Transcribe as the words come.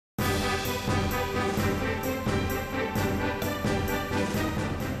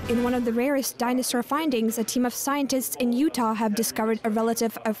In one of the rarest dinosaur findings, a team of scientists in Utah have discovered a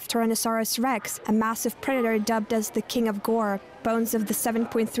relative of Tyrannosaurus Rex, a massive predator dubbed as the King of Gore. Bones of the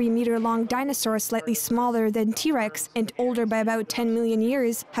 7.3-meter-long dinosaur, slightly smaller than T-Rex and older by about 10 million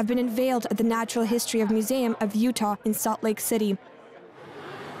years, have been unveiled at the Natural History Museum of Utah in Salt Lake City.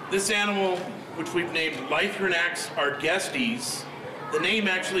 This animal, which we've named Tyrannosaurus argestes, the name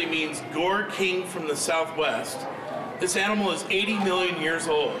actually means Gore King from the Southwest. This animal is 80 million years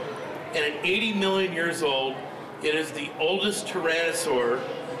old, and at 80 million years old, it is the oldest tyrannosaur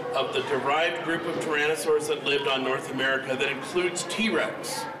of the derived group of tyrannosaurs that lived on North America that includes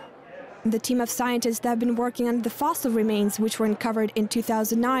T-Rex. The team of scientists that have been working on the fossil remains, which were uncovered in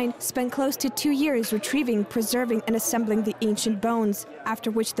 2009, spent close to 2 years retrieving, preserving, and assembling the ancient bones, after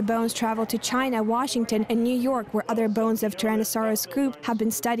which the bones traveled to China, Washington, and New York, where other bones of Tyrannosaurus group have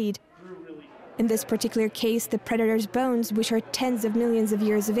been studied. In this particular case, the predator's bones, which are tens of millions of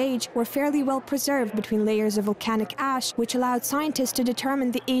years of age, were fairly well preserved between layers of volcanic ash, which allowed scientists to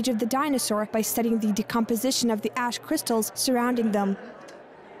determine the age of the dinosaur by studying the decomposition of the ash crystals surrounding them.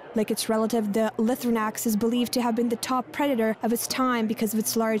 Like its relative, the Tyrannosaurus is believed to have been the top predator of its time because of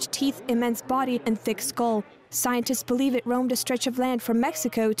its large teeth, immense body, and thick skull. Scientists believe it roamed a stretch of land from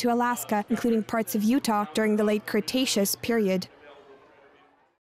Mexico to Alaska, including parts of Utah, during the late Cretaceous period.